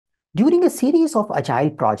During a series of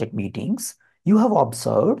Agile project meetings, you have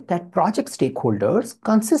observed that project stakeholders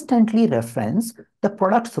consistently reference the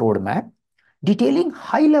product's roadmap, detailing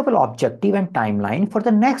high-level objective and timeline for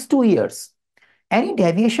the next 2 years. Any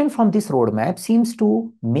deviation from this roadmap seems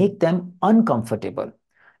to make them uncomfortable.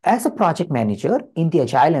 As a project manager in the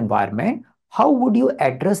Agile environment, how would you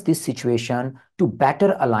address this situation to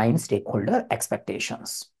better align stakeholder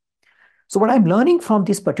expectations? So what I'm learning from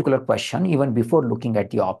this particular question, even before looking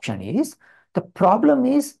at the option, is the problem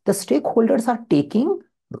is the stakeholders are taking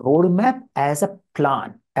roadmap as a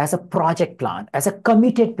plan, as a project plan, as a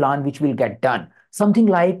committed plan which will get done. Something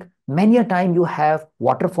like many a time you have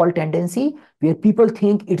waterfall tendency where people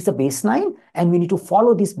think it's a baseline and we need to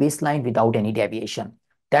follow this baseline without any deviation.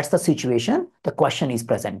 That's the situation the question is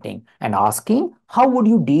presenting and asking how would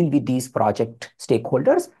you deal with these project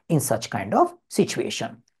stakeholders in such kind of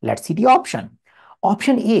situation. Let's see the option.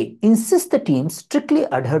 Option A, insist the team strictly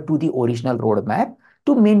adhere to the original roadmap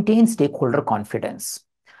to maintain stakeholder confidence.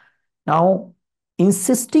 Now,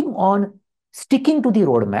 insisting on sticking to the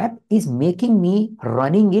roadmap is making me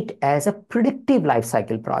running it as a predictive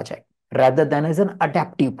lifecycle project rather than as an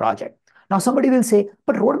adaptive project. Now, somebody will say,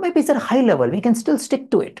 but roadmap is at a high level. We can still stick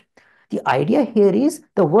to it. The idea here is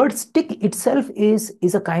the word stick itself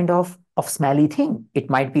is a kind of smelly thing.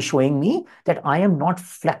 It might be showing me that I am not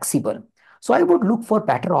flexible. So I would look for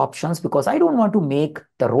better options because I don't want to make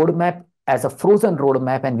the roadmap as a frozen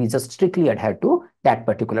roadmap and we just strictly adhere to that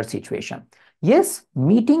particular situation. Yes,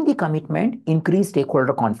 meeting the commitment, increase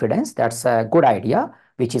stakeholder confidence. That's a good idea,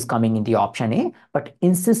 which is coming in the option A, but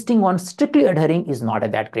insisting on strictly adhering is not a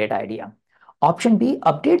that great idea. Option B,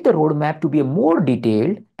 update the roadmap to be more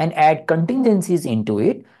detailed and add contingencies into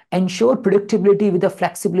it. Ensure predictability with the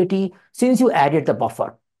flexibility since you added the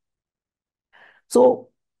buffer. So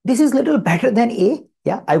this is a little better than A,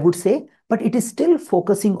 yeah, I would say, but it is still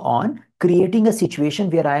focusing on creating a situation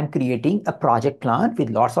where I am creating a project plan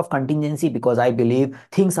with lots of contingency because I believe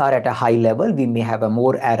things are at a high level. We may have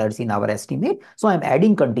more errors in our estimate. So I'm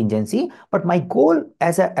adding contingency, but my goal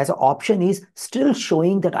as an option is still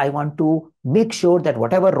showing that I want to make sure that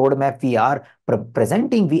whatever roadmap we are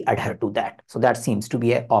presenting, we adhere to that. So that seems to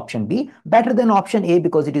be option B, better than option A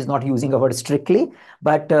because it is not using a word strictly,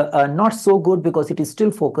 but not so good because it is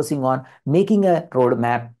still focusing on making a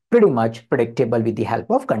roadmap pretty much predictable with the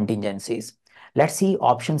help of contingencies. Let's see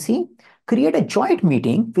option C. Create a joint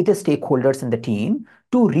meeting with the stakeholders in the team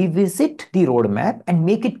to revisit the roadmap and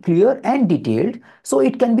make it clear and detailed so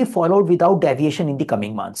it can be followed without deviation in the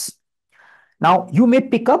coming months. Now, you may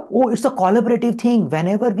pick up, oh, it's a collaborative thing.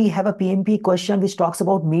 Whenever we have a PMP question which talks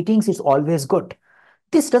about meetings, it's always good.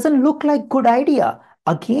 This doesn't look like good idea.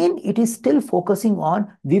 Again, it is still focusing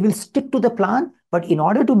on we will stick to the plan, but in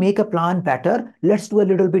order to make a plan better, let's do a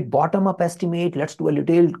little bit bottom-up estimate. Let's do a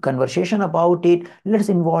little conversation about it. Let's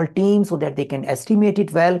involve teams so that they can estimate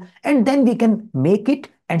it well, and then we can make it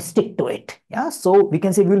and stick to it. Yeah, so we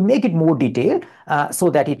can say we'll make it more detailed so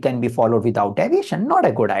that it can be followed without deviation. Not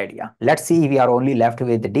a good idea. Let's see, we are only left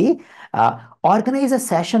with D. Organize a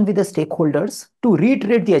session with the stakeholders to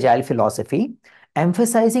reiterate the Agile philosophy,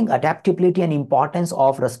 emphasizing adaptability and importance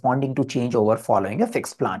of responding to change over following a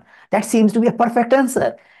fixed plan. That seems to be a perfect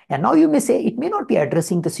answer. And now you may say it may not be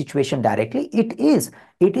addressing the situation directly. It is.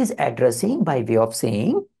 It is addressing by way of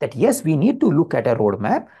saying that yes, we need to look at a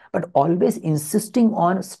roadmap, but always insisting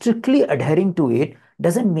on strictly adhering to it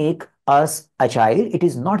doesn't make us agile. It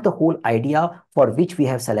is not the whole idea for which we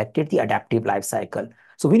have selected the adaptive life cycle.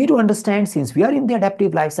 So we need to understand since we are in the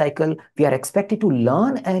adaptive life cycle, we are expected to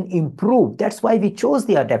learn and improve. That's why we chose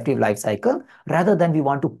the adaptive life cycle rather than we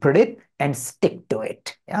want to predict and stick to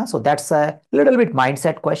it. Yeah, so that's a little bit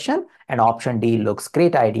mindset question, and option D looks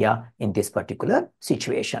great idea in this particular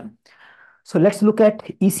situation. So let's look at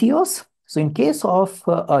ECOs. So in case of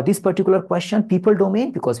this particular question, people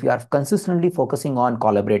domain, because we are consistently focusing on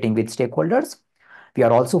collaborating with stakeholders. We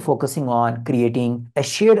are also focusing on creating a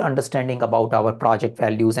shared understanding about our project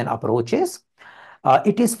values and approaches.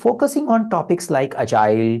 It is focusing on topics like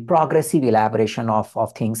agile, progressive elaboration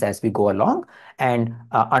of things as we go along, and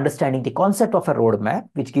understanding the concept of a roadmap,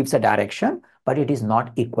 which gives a direction, but it is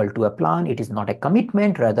not equal to a plan. It is not a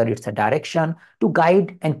commitment. Rather, it's a direction to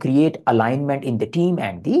guide and create alignment in the team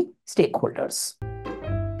and the stakeholders.